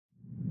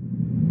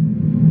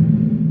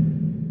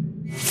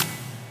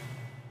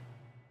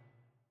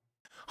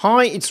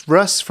Hi, it's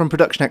Russ from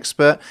Production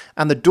Expert,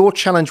 and the door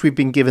challenge we've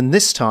been given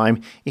this time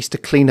is to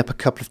clean up a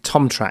couple of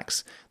tom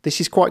tracks.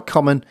 This is quite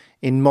common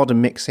in modern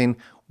mixing,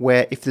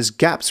 where if there's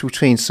gaps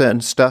between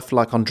certain stuff,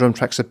 like on drum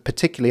tracks, or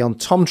particularly on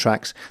tom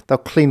tracks, they'll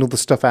clean all the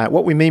stuff out.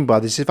 What we mean by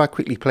this is if I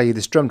quickly play you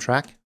this drum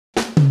track,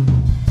 and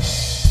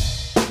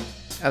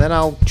then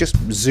I'll just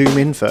zoom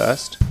in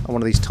first on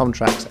one of these tom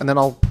tracks, and then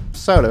I'll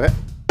solo it.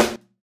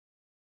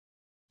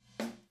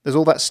 There's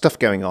all that stuff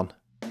going on.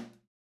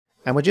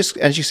 And we're just,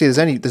 as you see,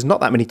 there's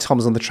not that many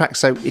toms on the track,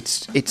 so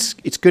it's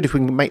good if we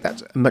can make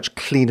that a much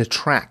cleaner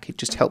track. It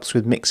just helps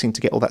with mixing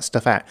to get all that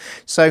stuff out.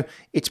 So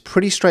it's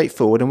pretty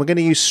straightforward, and we're going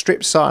to use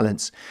strip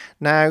silence.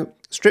 Now,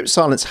 strip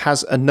silence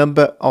has a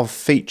number of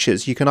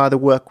features. You can either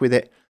work with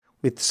it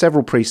with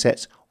several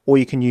presets, or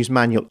you can use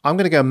manual. I'm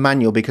going to go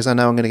manual because I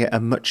know I'm going to get a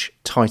much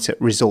tighter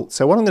result.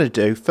 So what I'm going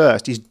to do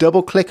first is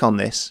double click on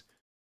this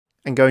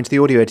and go into the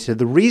audio editor.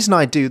 The reason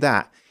I do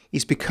that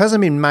is because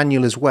I'm in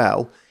manual as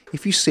well.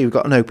 If you see, we've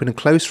got an open and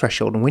close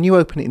threshold, and when you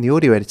open it in the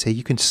audio editor,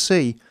 you can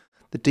see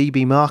the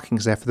dB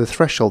markings there for the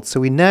threshold. So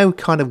we know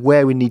kind of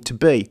where we need to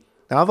be.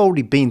 Now, I've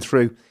already been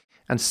through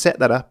and set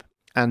that up,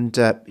 and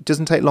it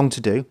doesn't take long to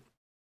do.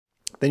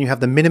 Then you have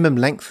the minimum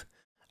length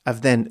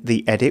of then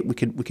the edit. We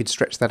could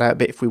stretch that out a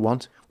bit if we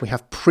want. We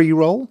have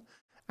pre-roll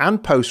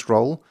and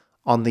post-roll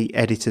on the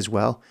edit as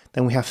well.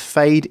 Then we have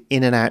fade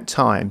in and out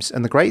times.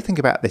 And the great thing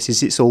about this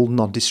is it's all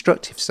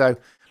non-destructive. So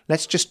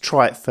let's just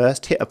try it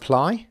first. Hit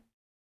apply.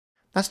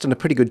 That's done a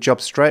pretty good job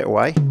straight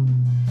away.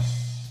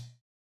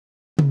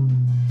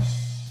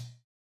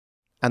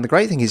 And the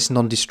great thing is it's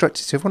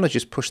non-destructive, so if I want to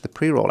just push the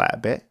pre-roll out a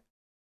bit,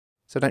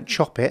 so don't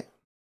chop it.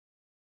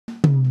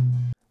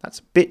 That's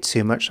a bit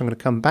too much, so I'm going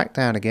to come back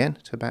down again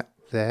to about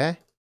there.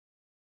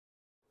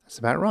 That's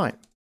about right.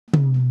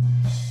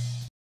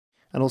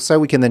 And also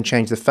we can then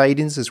change the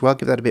fade-ins as well,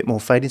 give that a bit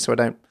more fade-in so I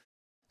don't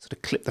sort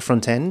of clip the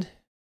front end.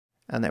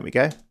 And there we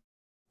go.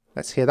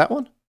 Let's hear that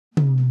one.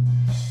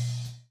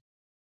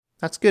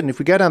 That's good, and if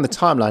we go down the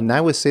timeline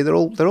now, we'll see they're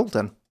all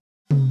done.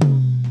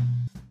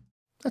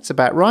 That's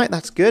about right,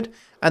 that's good.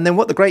 And then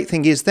what the great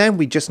thing is then,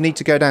 we just need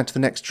to go down to the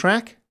next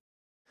track.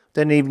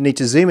 Don't even need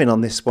to zoom in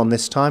on this one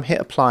this time,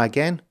 hit apply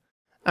again,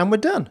 and we're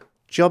done.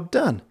 Job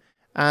done.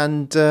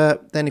 And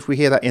then if we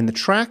hear that in the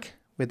track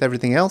with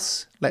everything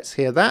else, let's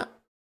hear that.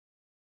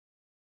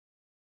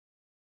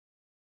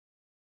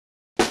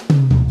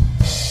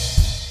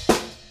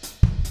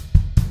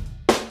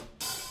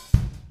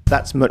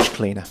 That's much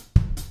cleaner.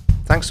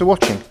 Thanks for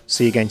watching.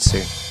 See you again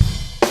soon.